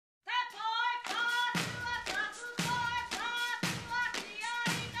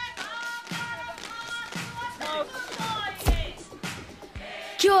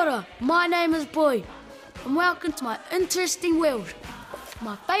Kia ora, my name is Boy, and welcome to my interesting world.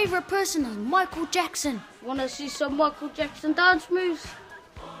 My favourite person is Michael Jackson. Want to see some Michael Jackson dance moves?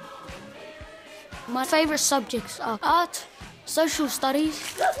 My favourite subjects are art, social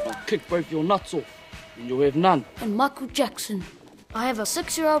studies, I'll kick both your nuts off, and you'll have none. and Michael Jackson. I have a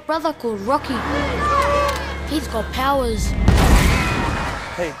 6-year-old brother called Rocky. He's got powers.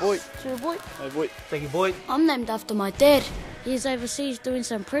 Hey, boy. Sure, boy. Hey, boy. Thank you, boy. I'm named after my dad. He's overseas doing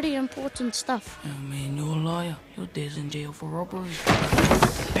some pretty important stuff. Oh man, you're a liar. Your dad's in jail for robbery.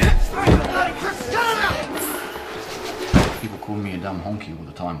 People call me a dumb honky all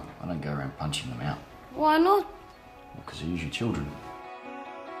the time. I don't go around punching them out. Why not? Because they're usually children.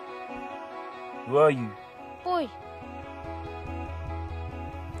 Who are you? Boy.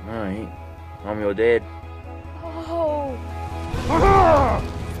 No, I ain't. I'm your dad. Oh.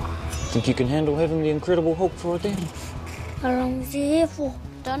 Think you can handle having the Incredible Hulk for a daddy? How long is he here for?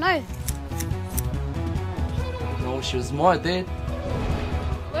 Don't know. No, she was my dad.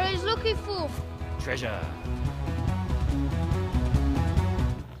 What he's looking for? Treasure.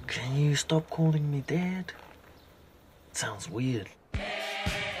 Can you stop calling me Dad? It sounds weird. I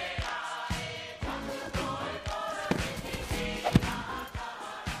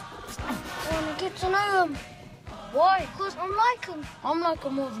want to get to know him. Why? Because I'm like him. I'm like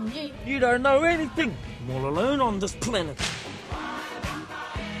him more than you. You don't know anything. I'm all alone on this planet.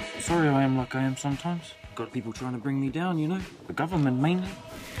 Sorry I am like I am sometimes. Got people trying to bring me down, you know. The government mainly.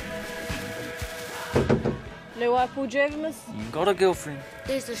 No apple Jervis? You got a girlfriend.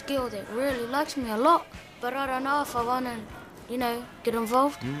 There's this girl that really likes me a lot, but I don't know if I want to, get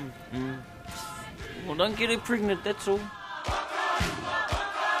involved. Well, don't get her pregnant, that's all.